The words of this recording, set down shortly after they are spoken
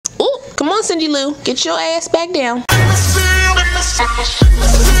Come on, Cindy Lou, get your ass back down.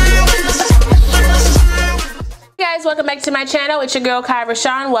 Hey guys, welcome back to my channel. It's your girl KIE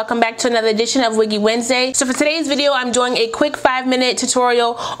RASHON. Welcome back to another edition of Wiggy Wednesday. So for today's video, I'm doing a quick 5-minute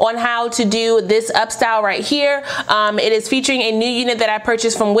tutorial on how to do this up style right here. It is featuring a new unit that I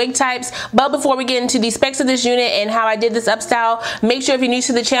purchased from Wig Types. But before we get into the specs of this unit and how I did this up style, make sure if you're new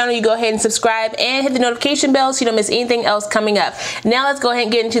to the channel, you go ahead and subscribe and hit the notification bell so you don't miss anything else coming up. Now let's go ahead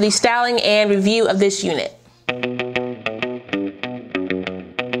and get into the styling and review of this unit.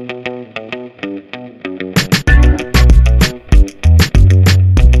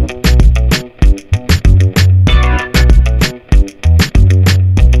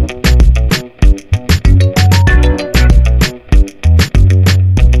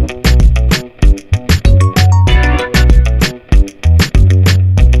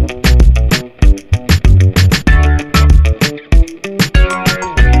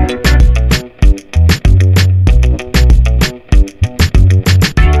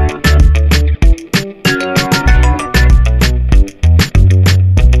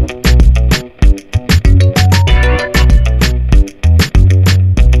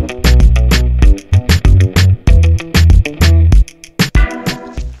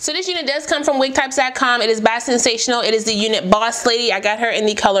 So this unit does come from wigtypes.com. It is by Sensational. It is the unit Boss Lady. I got her in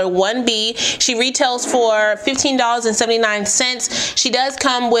the color 1B. She retails for $15.79. She does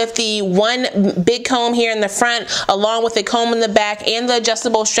come with the one big comb here in the front, along with a comb in the back and the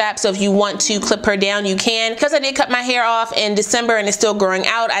adjustable strap. So if you want to clip her down, you can. Because I did cut my hair off in December and it's still growing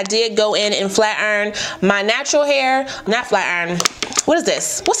out, I did go in and flat iron my natural hair. Not flat iron. What is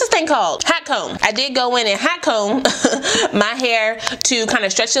this? What's this thing called? Hot comb. I did go in and hot comb my hair to kind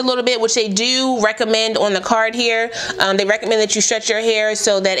of stretch it a little bit, which they do recommend on the card here. They recommend that you stretch your hair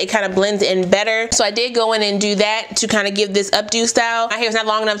so that it kind of blends in better. So I did go in and do that to kind of give this updo style. My hair is not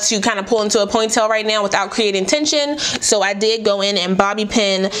long enough to kind of pull into a ponytail right now without creating tension. So I did go in and bobby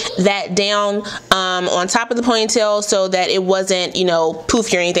pin that down on top of the ponytail so that it wasn't, you know,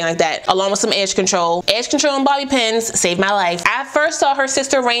 poofy or anything like that, along with some edge control. Edge control and bobby pins saved my life. I first saw her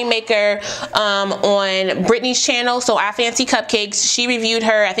sister Rainmaker on Brittany's channel, so I Fancy Cupcakes. She reviewed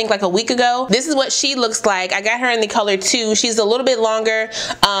her, I think, like a week ago. This is what she looks like. I got her in the color 2. She's a little bit longer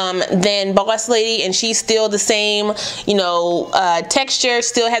than Boss Lady, and she's still the same, you know, texture.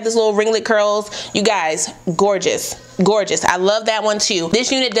 Still had this little ringlet curls. You guys, gorgeous. Gorgeous. I love that one too.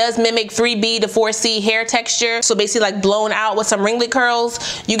 This unit does mimic 3B to 4C hair texture, so basically like blown out with some ringlet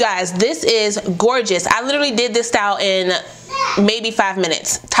curls. You guys, this is gorgeous. I literally did this style in maybe 5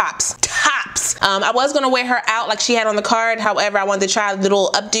 minutes tops. I was gonna wear her out like she had on the card. However, I wanted to try the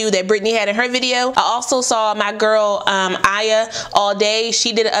little updo that Brittany had in her video. I also saw my girl Aya all day.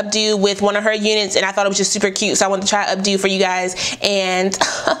 She did an updo with one of her units and I thought it was just super cute, so I wanted to try updo for you guys, and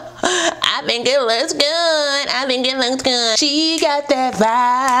I think it looks good. I think it looks good. She got that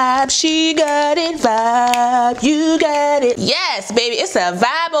vibe. She got it vibe. You got it. Yes, baby. It's a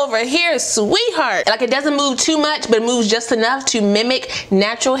vibe over here, sweetheart. Like, it doesn't move too much, but it moves just enough to mimic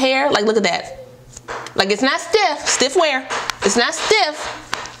natural hair. Like, look at that. Like, it's not stiff. Stiff wear. It's not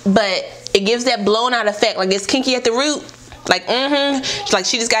stiff, but it gives that blown out effect. Like, it's kinky at the root. Like, like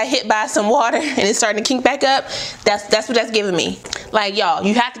she just got hit by some water and it's starting to kink back up. That's what that's giving me. Like, y'all,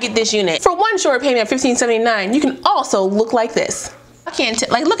 you have to get this unit. For one short payment of $15.79, you can also look like this. I can't,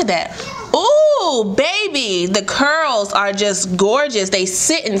 like, look at that. Ooh, baby, the curls are just gorgeous. They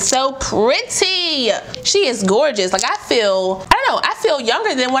sitting so pretty. She is gorgeous. Like, I don't know, I feel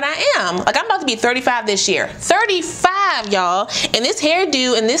younger than what I am. Like, I'm about to be 35 this year. 35, y'all. And this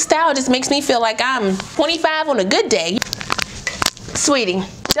hairdo and this style just makes me feel like I'm 25 on a good day. Sweetie,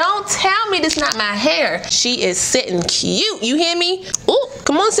 don't tell me this is not my hair. She is sitting cute. You hear me? Ooh,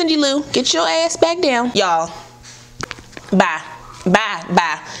 come on, Cindy Lou. Get your ass back down. Y'all, bye. Bye,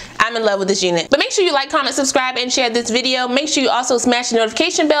 bye. I'm in love with this unit. But make sure you like, comment, subscribe, and share this video. Make sure you also smash the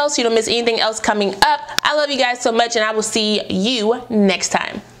notification bell so you don't miss anything else coming up. I love you guys so much, and I will see you next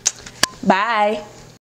time. Bye.